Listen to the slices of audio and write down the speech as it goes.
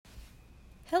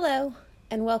Hello,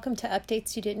 and welcome to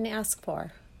Updates You Didn't Ask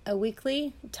For, a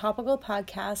weekly topical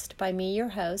podcast by me, your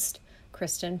host,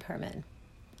 Kristen Perman.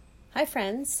 Hi,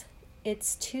 friends.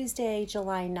 It's Tuesday,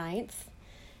 July 9th.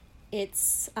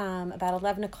 It's about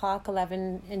 11 o'clock,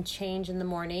 11 and change in the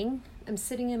morning. I'm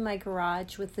sitting in my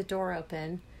garage with the door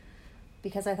open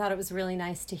because I thought it was really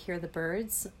nice to hear the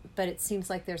birds, but it seems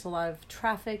like there's a lot of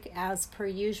traffic as per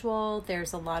usual.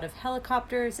 There's a lot of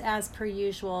helicopters as per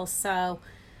usual, so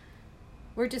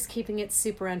we're just keeping it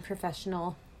super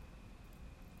unprofessional.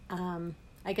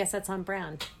 I guess that's on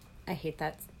brand. I hate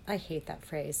that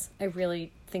phrase. I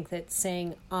really think that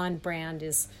saying on brand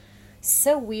is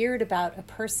so weird about a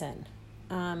person.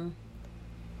 I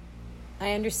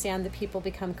understand that people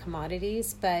become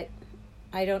commodities, but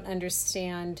I don't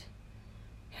understand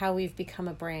how we've become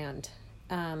a brand.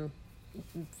 And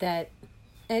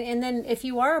then if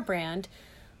you are a brand,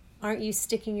 aren't you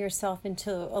sticking yourself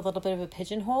into a little bit of a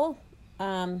pigeonhole?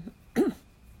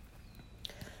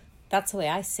 That's the way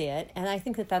I see it. And I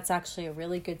think that that's actually a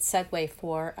really good segue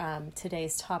for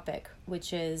today's topic,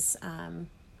 which is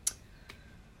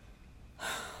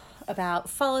about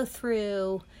follow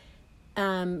through,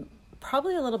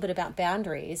 probably a little bit about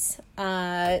boundaries.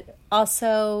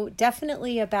 Also,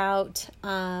 definitely about,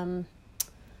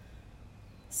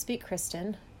 speak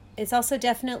Kristen. It's also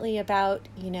definitely about,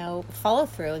 follow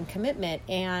through and commitment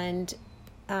and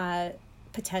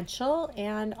potential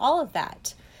and all of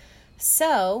that.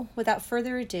 So, without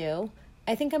further ado,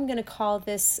 I think I'm going to call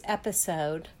this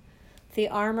episode, "The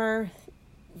Armor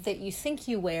That You Think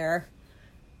You Wear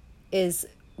Is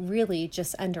Really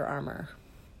Just Under Armor."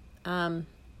 And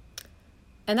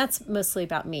that's mostly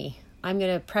about me. I'm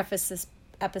going to preface this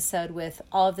episode with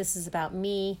all of this is about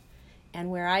me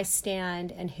and where I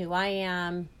stand and who I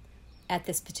am at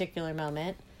this particular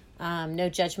moment. No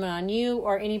judgment on you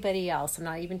or anybody else. I'm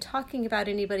not even talking about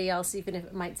anybody else, even if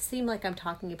it might seem like I'm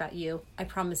talking about you. I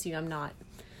promise you I'm not.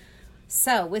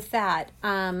 So with that,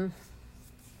 I am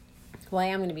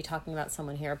going to be talking about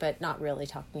someone here, but not really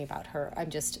talking about her. I'm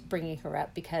just bringing her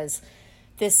up because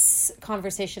this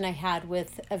conversation I had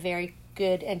with a very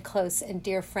good and close and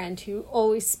dear friend who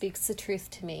always speaks the truth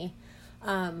to me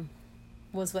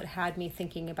was what had me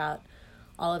thinking about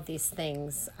all of these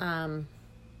things.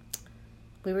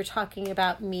 We were talking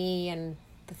about me and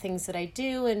the things that I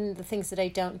do and the things that I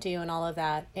don't do and all of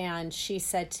that. And she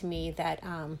said to me that,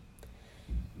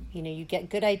 you get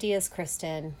good ideas,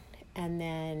 Kristen, and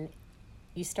then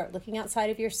you start looking outside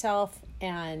of yourself.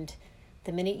 And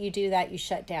the minute you do that, you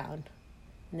shut down.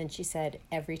 And then she said,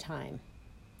 every time.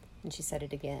 And she said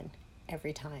it again,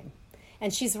 every time.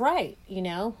 And she's right.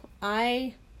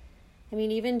 I mean,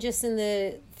 even just in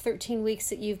the 13 weeks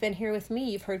that you've been here with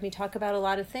me, you've heard me talk about a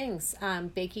lot of things.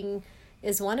 Baking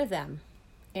is one of them.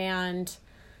 And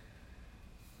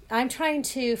I'm trying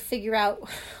to figure out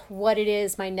what it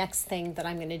is, my next thing that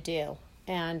I'm going to do.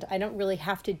 And I don't really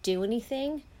have to do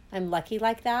anything. I'm lucky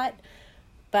like that.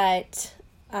 But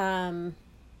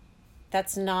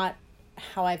that's not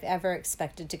how I've ever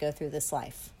expected to go through this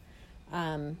life.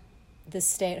 This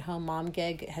stay-at-home mom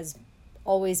gig has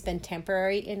always been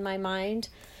temporary in my mind,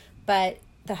 but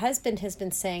the husband has been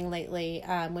saying lately,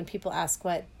 when people ask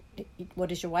what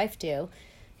does your wife do,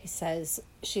 he says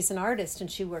she's an artist and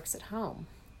she works at home.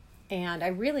 And I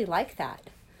really like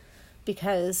that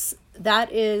because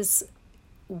that is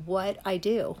what I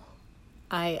do.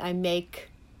 I make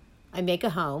a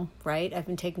home, right? I've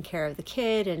been taking care of the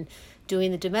kid and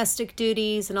doing the domestic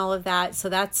duties and all of that. So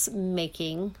that's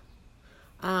making.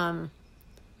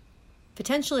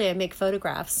 Potentially I make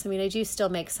photographs. I mean, I do still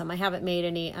make some. I haven't made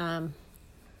any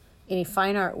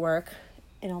fine art work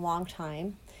in a long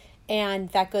time. And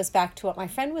that goes back to what my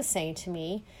friend was saying to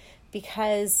me,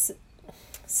 because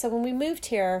so when we moved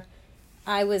here,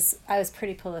 I was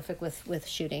pretty prolific with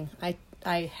shooting.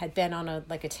 I had been on a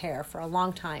tear for a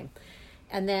long time.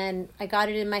 And then I got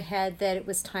it in my head that it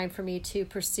was time for me to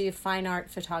pursue fine art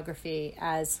photography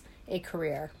as a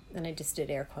career. And I just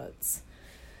did air quotes.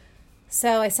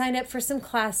 So I signed up for some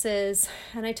classes,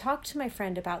 and I talked to my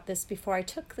friend about this before I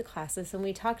took the classes, and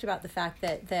we talked about the fact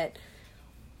that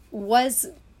was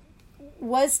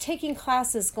taking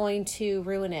classes going to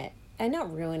ruin it? And not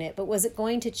ruin it, but was it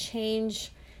going to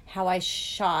change how I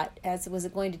shot? Was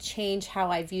it going to change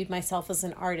how I viewed myself as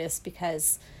an artist?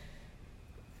 Because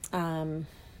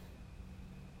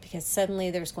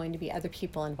suddenly there's going to be other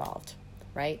people involved,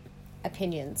 right?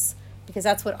 Opinions. Because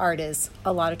that's what art is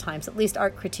a lot of times, at least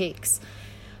art critiques.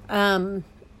 But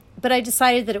I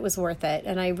decided that it was worth it.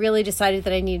 And I really decided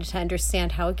that I needed to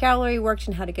understand how a gallery worked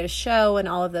and how to get a show and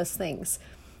all of those things.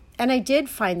 I did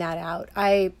find that out.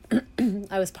 I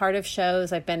was part of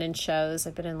shows. I've been in shows.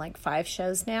 I've been in like 5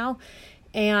 shows now.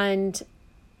 And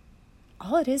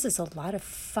all it is a lot of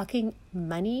fucking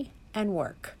money and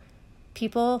work.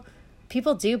 People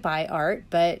do buy art,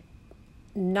 but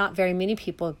not very many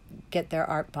people get their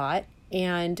art bought.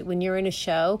 And when you're in a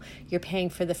show, you're paying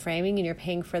for the framing and you're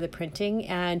paying for the printing.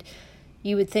 And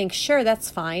you would think, sure, that's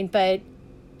fine, but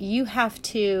you have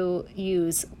to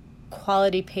use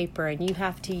quality paper and you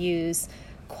have to use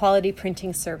quality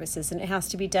printing services, and it has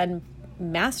to be done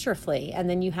masterfully. And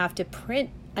then you have to print,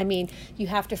 you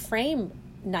have to frame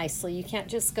nicely. You can't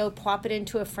just go plop it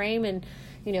into a frame and,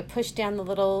 push down the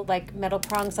little like metal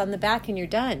prongs on the back and you're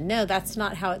done. No, that's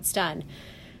not how it's done.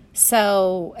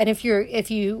 So, and if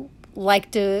you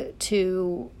like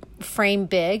to frame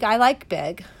big, I like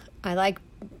big. I like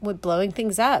with blowing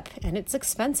things up, and it's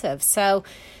expensive. So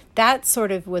that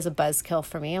sort of was a buzzkill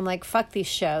for me. I'm like, fuck these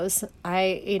shows.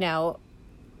 I've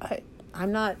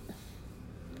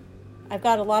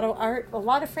got a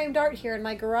lot of framed art here in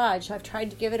my garage. I've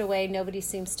tried to give it away. Nobody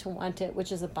seems to want it,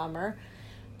 which is a bummer.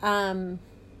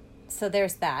 So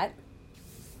there's that.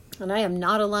 And I am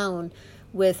not alone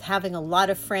with having a lot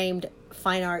of framed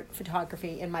fine art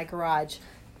photography in my garage.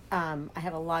 I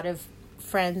have a lot of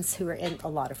friends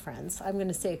I'm going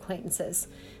to say acquaintances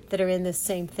that are in this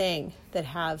same thing that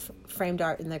have framed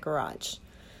art in their garage.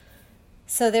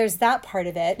 So there's that part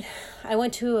of it. I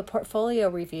went to a portfolio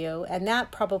review, and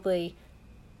that I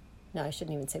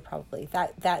shouldn't even say probably,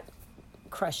 that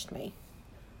crushed me.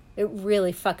 It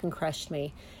really fucking crushed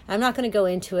me. I'm not going to go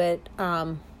into it.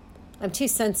 I'm too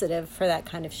sensitive for that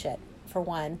kind of shit, for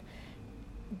one.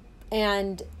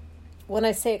 And when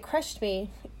I say it crushed me,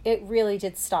 it really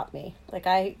did stop me. Like,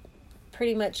 I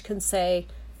pretty much can say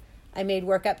I made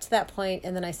work up to that point,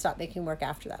 and then I stopped making work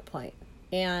after that point.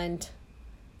 And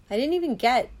I didn't even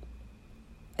get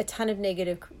a ton of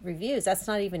negative reviews. That's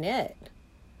not even it.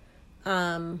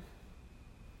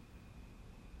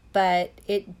 But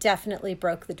it definitely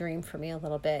broke the dream for me a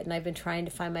little bit. And I've been trying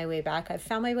to find my way back. I've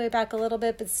found my way back a little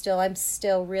bit, but still, I'm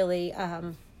really,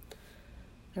 I'm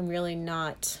really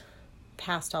not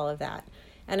past all of that.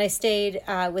 And I stayed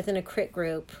within a crit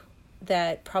group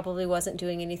that probably wasn't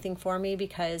doing anything for me,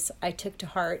 because I took to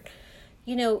heart,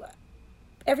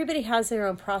 everybody has their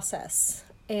own process.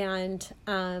 And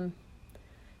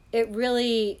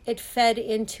it fed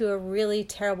into a really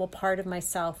terrible part of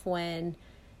myself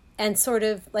and sort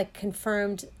of like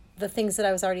confirmed the things that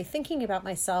I was already thinking about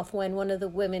myself when one of the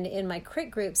women in my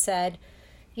crit group said,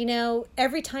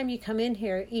 every time you come in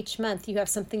here each month, you have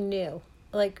something new.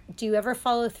 Like, do you ever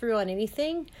follow through on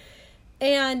anything?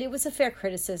 And it was a fair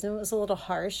criticism. It was a little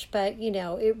harsh, but,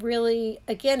 it really,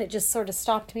 again, it just sort of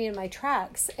stopped me in my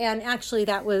tracks. And actually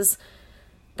that was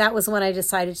when I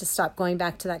decided to stop going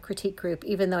back to that critique group,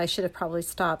 even though I should have probably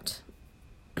stopped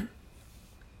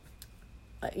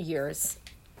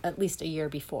at least a year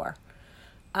before.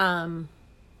 But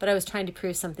I was trying to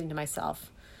prove something to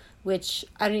myself, which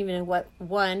I don't even know what,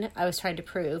 1, I was trying to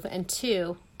prove, and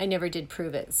 2, I never did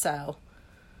prove it. So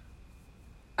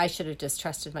I should have just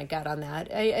trusted my gut on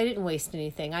that. I didn't waste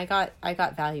anything. I got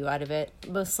value out of it,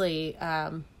 mostly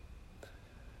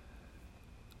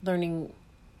learning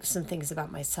some things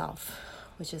about myself,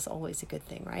 which is always a good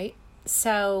thing, right?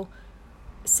 So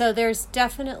there's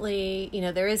definitely,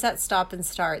 there is that stop and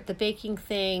start. The baking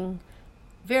thing,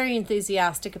 very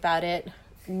enthusiastic about it,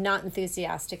 not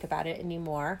enthusiastic about it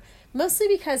anymore. Mostly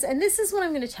because, and this is what I'm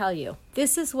going to tell you.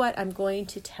 This is what I'm going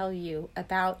to tell you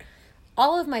about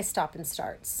all of my stop and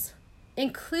starts,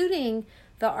 including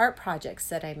the art projects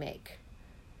that I make.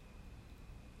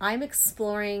 I'm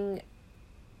exploring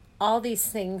all these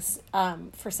things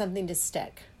for something to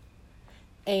stick.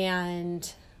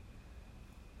 And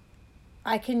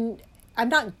I'm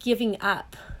not giving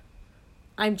up.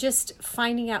 I'm just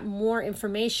finding out more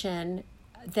information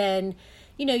than,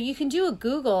 you can do a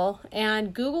Google,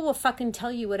 and Google will fucking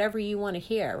tell you whatever you want to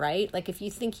hear, right? Like, if you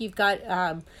think you've got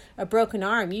a broken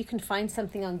arm, you can find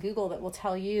something on Google that will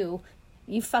tell you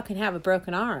fucking have a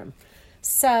broken arm.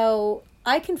 So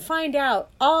I can find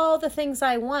out all the things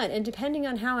I want, and depending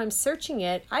on how I'm searching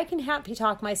it, I can happy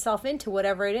talk myself into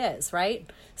whatever it is, right?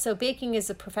 So baking is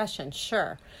a profession,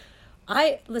 sure.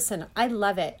 I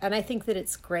love it, and I think that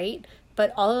it's great,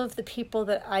 but all of the people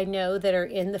that I know that are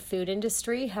in the food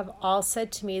industry have all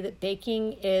said to me that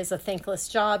baking is a thankless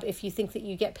job. If you think that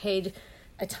you get paid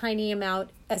a tiny amount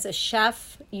as a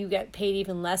chef, you get paid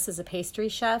even less as a pastry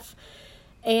chef.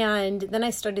 And then I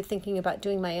started thinking about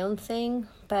doing my own thing,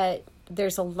 but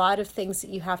there's a lot of things that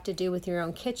you have to do with your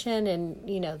own kitchen and,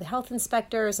 the health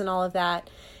inspectors and all of that.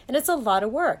 And it's a lot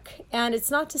of work. And it's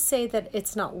not to say that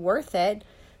it's not worth it,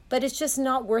 but it's just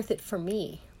not worth it for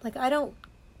me. Like, I don't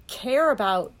care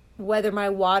about whether my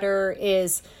water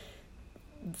is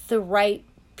the right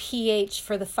pH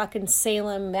for the fucking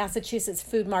Salem, Massachusetts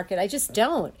food market. I just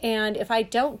don't. And if I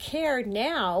don't care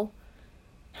now,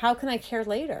 how can I care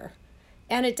later?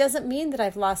 And it doesn't mean that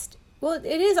I've lost, well, it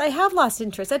is, I have lost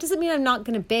interest. That doesn't mean I'm not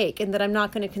going to bake and that I'm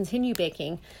not going to continue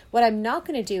baking. What I'm not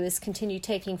going to do is continue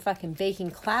taking fucking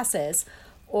baking classes,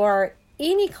 or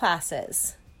any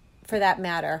classes for that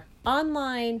matter,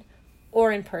 online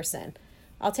or in person.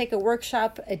 I'll take a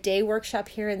workshop, a day workshop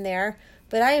here and there,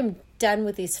 but I am done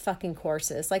with these fucking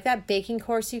courses. Like that baking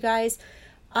course, you guys,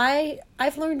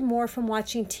 I've learned more from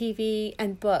watching TV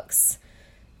and books.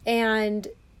 And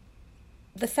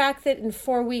the fact that in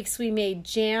 4 weeks we made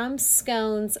jam,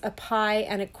 scones, a pie,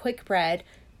 and a quick bread.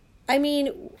 I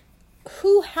mean,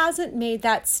 who hasn't made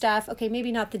that stuff? Okay,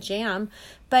 maybe not the jam,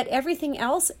 but everything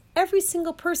else, every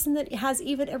single person that has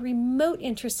even a remote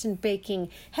interest in baking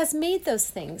has made those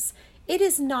things.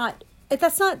 That's not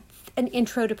an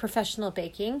intro to professional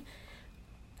baking.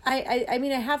 I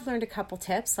mean, I have learned a couple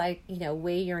tips, like,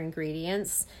 weigh your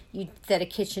ingredients, that a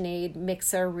KitchenAid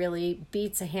mixer really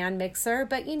beats a hand mixer.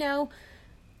 But,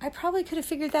 I probably could have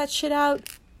figured that shit out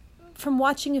from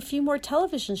watching a few more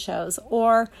television shows,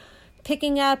 or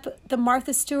picking up the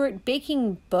Martha Stewart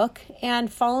baking book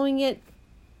and following it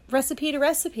recipe to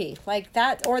recipe like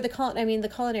that, or the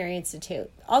Culinary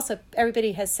Institute. Also,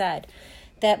 everybody has said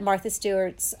that Martha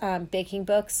Stewart's baking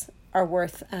books are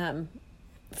worth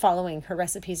following. Her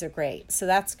recipes are great, so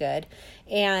that's good.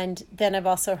 And then I've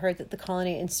also heard that the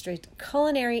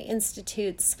Culinary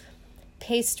Institute's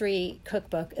pastry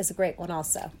cookbook is a great one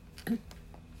also.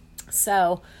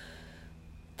 So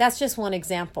that's just one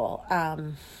example.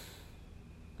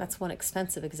 That's one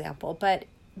expensive example, but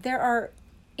there are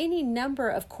any number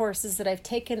of courses that I've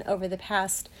taken over the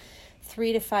past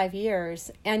 3 to 5 years,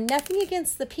 and nothing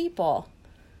against the people,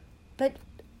 but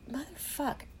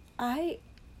motherfuck, I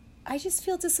just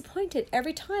feel disappointed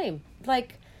every time.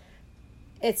 Like,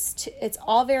 it's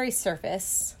all very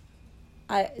surface.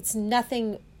 It's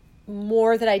nothing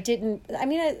more that I didn't. I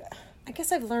mean, I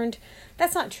guess I've learned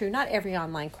that's not true. Not every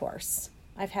online course.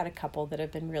 I've had a couple that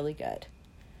have been really good.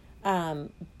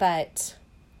 But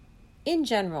in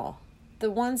general,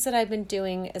 the ones that I've been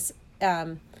doing is,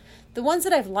 the ones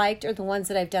that I've liked are the ones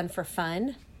that I've done for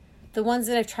fun. The ones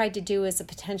that I've tried to do as a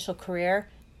potential career,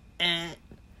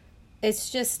 it's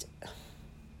just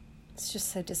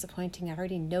so disappointing. I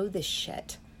already know this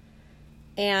shit.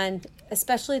 And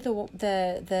especially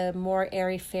the more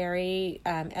airy-fairy,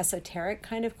 esoteric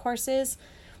kind of courses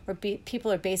where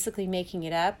people are basically making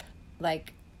it up.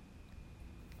 Like,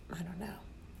 I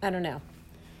don't know.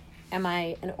 Am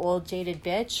I an old jaded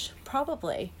bitch?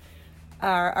 Probably.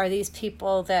 Are these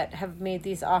people that have made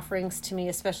these offerings to me,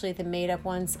 especially the made up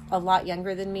ones, a lot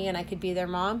younger than me and I could be their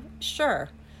mom? Sure.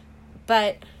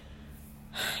 And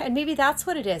maybe that's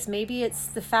what it is. Maybe it's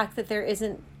the fact that there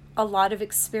isn't a lot of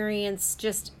experience,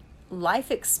 just life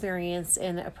experience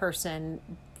in a person.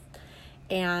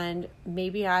 And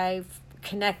maybe I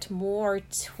connect more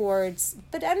towards,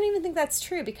 but I don't even think that's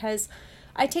true, because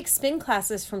I take spin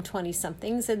classes from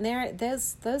 20-somethings, and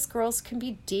those girls can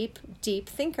be deep, deep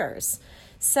thinkers.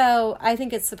 So I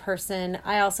think it's the person.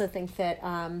 I also think that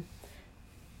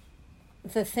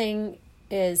the thing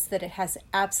is that it has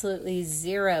absolutely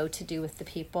zero to do with the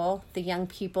people, the young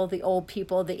people, the old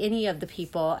people, any of the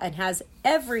people, and has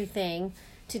everything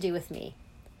to do with me.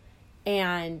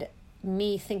 And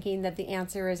me thinking that the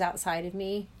answer is outside of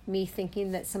me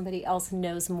thinking that somebody else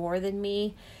knows more than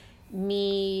me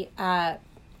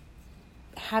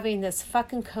having this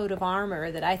fucking coat of armor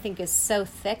that I think is so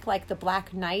thick, like the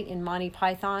Black Knight in Monty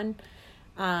Python,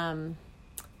 and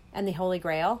the Holy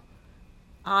Grail.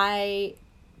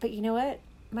 But you know what?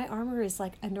 My armor is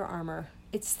like Under Armour.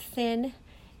 It's thin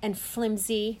and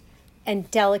flimsy and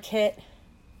delicate,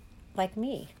 like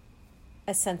me.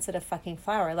 A sensitive fucking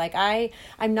flower. Like I'm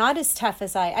not as tough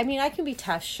as I mean, I can be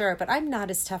tough, sure, but I'm not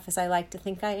as tough as I like to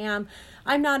think I am.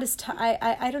 I'm not as tough.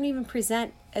 I don't even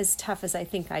present as tough as I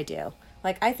think I do.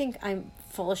 Like, I think I'm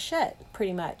full of shit,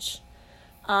 pretty much.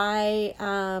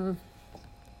 Something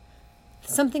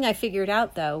I figured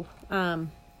out, though, I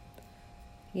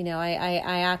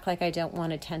act like I don't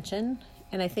want attention.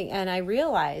 And I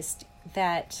realized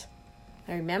that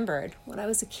I remembered when I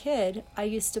was a kid, I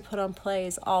used to put on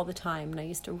plays all the time. And I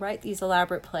used to write these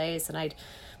elaborate plays, and I'd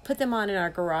put them on in our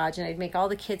garage, and I'd make all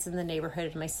the kids in the neighborhood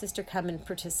and my sister come and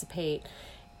participate.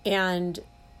 And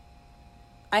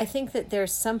I think that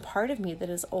there's some part of me that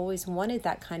has always wanted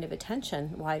that kind of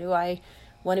attention. Why do I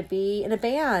want to be in a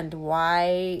band?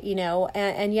 Why,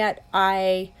 and yet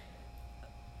I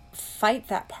fight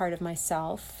that part of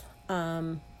myself,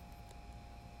 and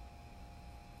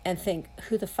think,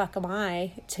 who the fuck am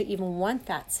I to even want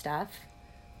that stuff?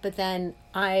 But then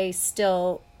I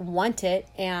still want it,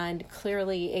 and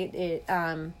clearly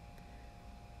I'm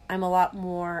a lot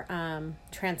more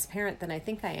transparent than I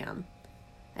think I am,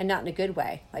 and not in a good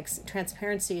way. Like,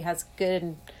 transparency has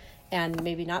good and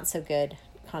maybe not so good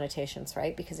connotations,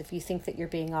 right? Because if you think that you're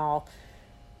being all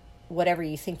whatever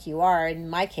you think you are, in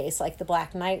my case, like the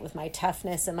Black Knight with my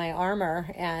toughness and my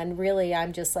armor, and really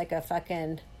I'm just like a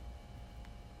fucking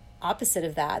opposite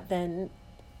of that, then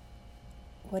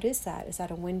what is that? Is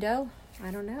that a window?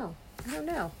 I don't know.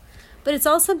 But it's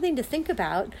all something to think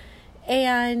about.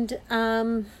 And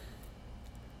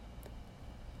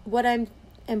what I'm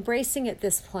embracing at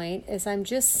this point is I'm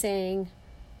just saying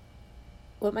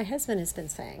what my husband has been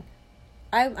saying.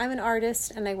 I'm an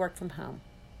artist and I work from home.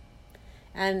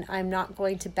 And I'm not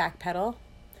going to backpedal,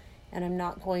 and I'm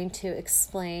not going to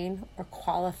explain or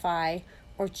qualify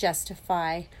or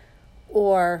justify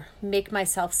or make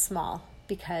myself small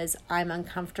because I'm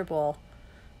uncomfortable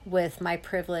with my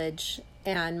privilege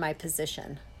and my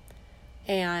position.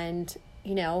 And,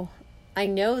 I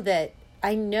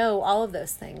know all of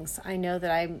those things. I know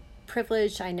that I'm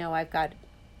privileged. I know I've got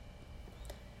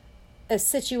a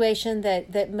situation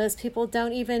that most people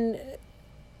don't even,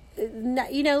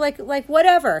 like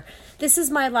whatever. This is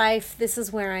my life. This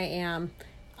is where I am.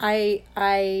 I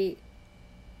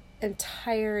am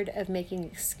tired of making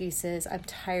excuses. I'm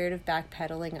tired of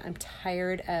backpedaling. I'm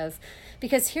tired of,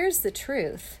 because here's the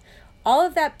truth. All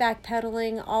of that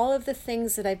backpedaling, all of the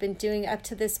things that I've been doing up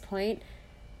to this point,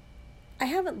 I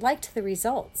haven't liked the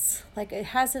results. Like, it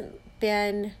hasn't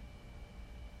been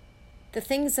the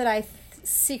things that I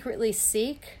secretly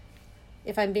seek.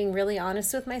 If I'm being really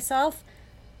honest with myself,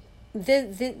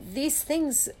 these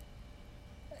things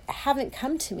haven't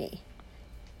come to me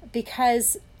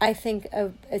because I think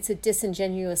it's a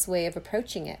disingenuous way of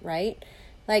approaching it, right?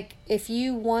 Like, if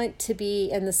you want to be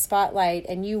in the spotlight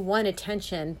and you want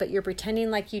attention, but you're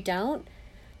pretending like you don't,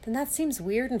 then that seems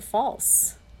weird and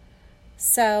false.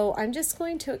 So I'm just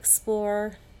going to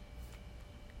explore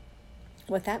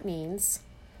what that means.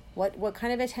 What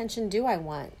kind of attention do I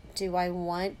want? Do I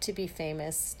want to be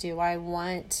famous? Do I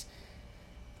want,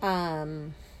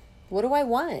 what do I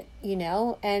want,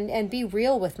 and be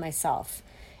real with myself.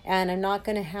 And I'm not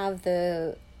going to have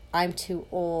I'm too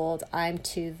old, I'm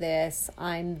too this,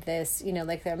 I'm this,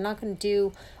 like I'm not going to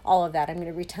do all of that. I'm going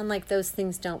to pretend like those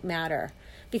things don't matter.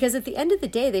 Because at the end of the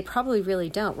day, they probably really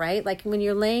don't, right? Like when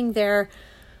you're laying there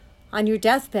on your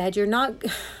deathbed, you're not,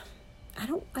 I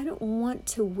don't want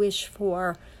to wish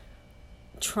for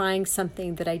trying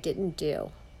something that I didn't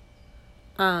do.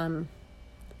 And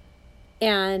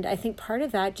I think part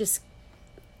of that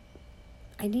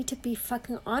I need to be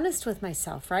fucking honest with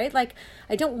myself, right? Like,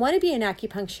 I don't want to be an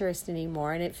acupuncturist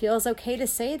anymore, and it feels okay to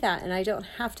say that, and I don't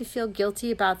have to feel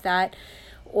guilty about that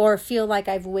or feel like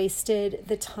I've wasted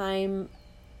the time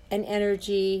and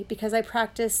energy, because I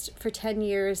practiced for 10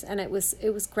 years and it was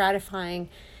gratifying.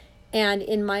 And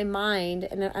in my mind,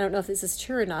 and I don't know if this is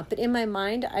true or not, but in my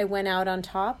mind, I went out on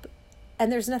top,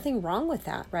 and there's nothing wrong with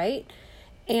that, right?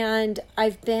 And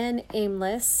I've been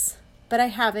aimless, but I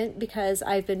haven't, because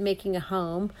I've been making a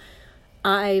home.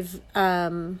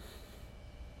 So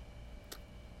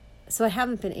I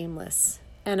haven't been aimless,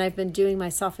 and I've been doing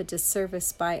myself a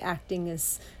disservice by acting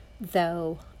as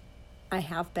though I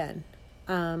have been.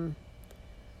 I'm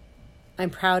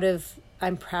proud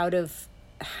of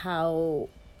how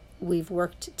we've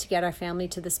worked to get our family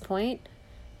to this point.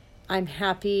 I'm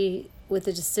happy with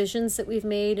the decisions that we've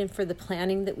made and for the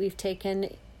planning that we've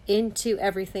taken into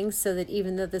everything, so that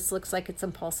even though this looks like it's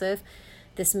impulsive,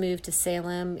 this move to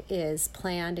Salem is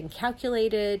planned and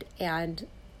calculated, and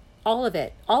all of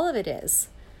it is.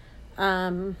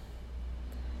 And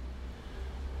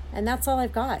that's all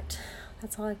I've got.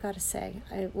 That's all I've got to say.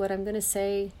 What I'm going to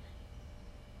say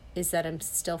is that I'm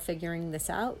still figuring this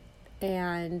out,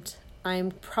 and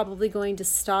I'm probably going to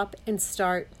stop and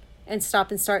start and stop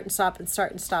and start and stop and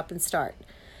start and stop and start.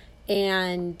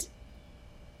 And,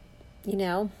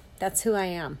 that's who I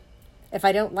am. If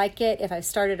I don't like it, if I've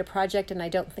started a project and I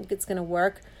don't think it's going to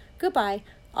work, goodbye.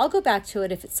 I'll go back to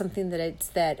it if it's something that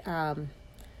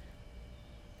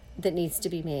needs to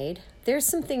be made. There's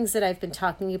some things that I've been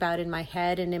talking about in my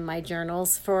head and in my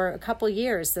journals for a couple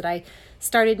years that I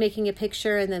started making a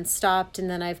picture and then stopped, and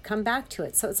then I've come back to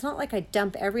it. So it's not like I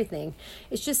dump everything.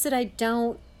 It's just that I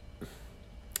don't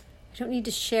need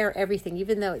to share everything.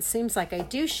 Even though it seems like I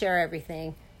do share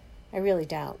everything, I really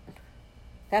don't.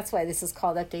 That's why this is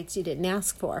called Updates You Didn't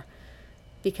Ask For,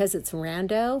 because it's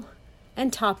rando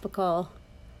and topical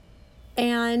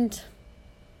And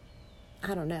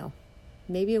I don't know,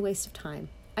 maybe a waste of time.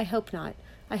 I hope not.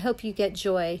 I hope you get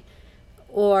joy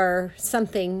or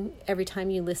something every time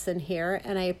you listen here.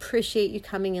 And I appreciate you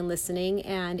coming and listening.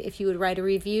 And if you would write a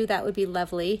review, that would be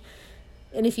lovely.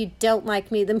 And if you don't like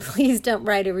me, then please don't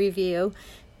write a review.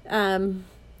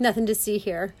 Nothing to see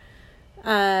here.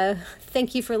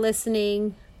 Thank you for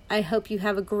listening. I hope you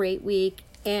have a great week.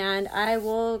 And I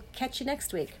will catch you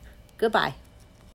next week. Goodbye.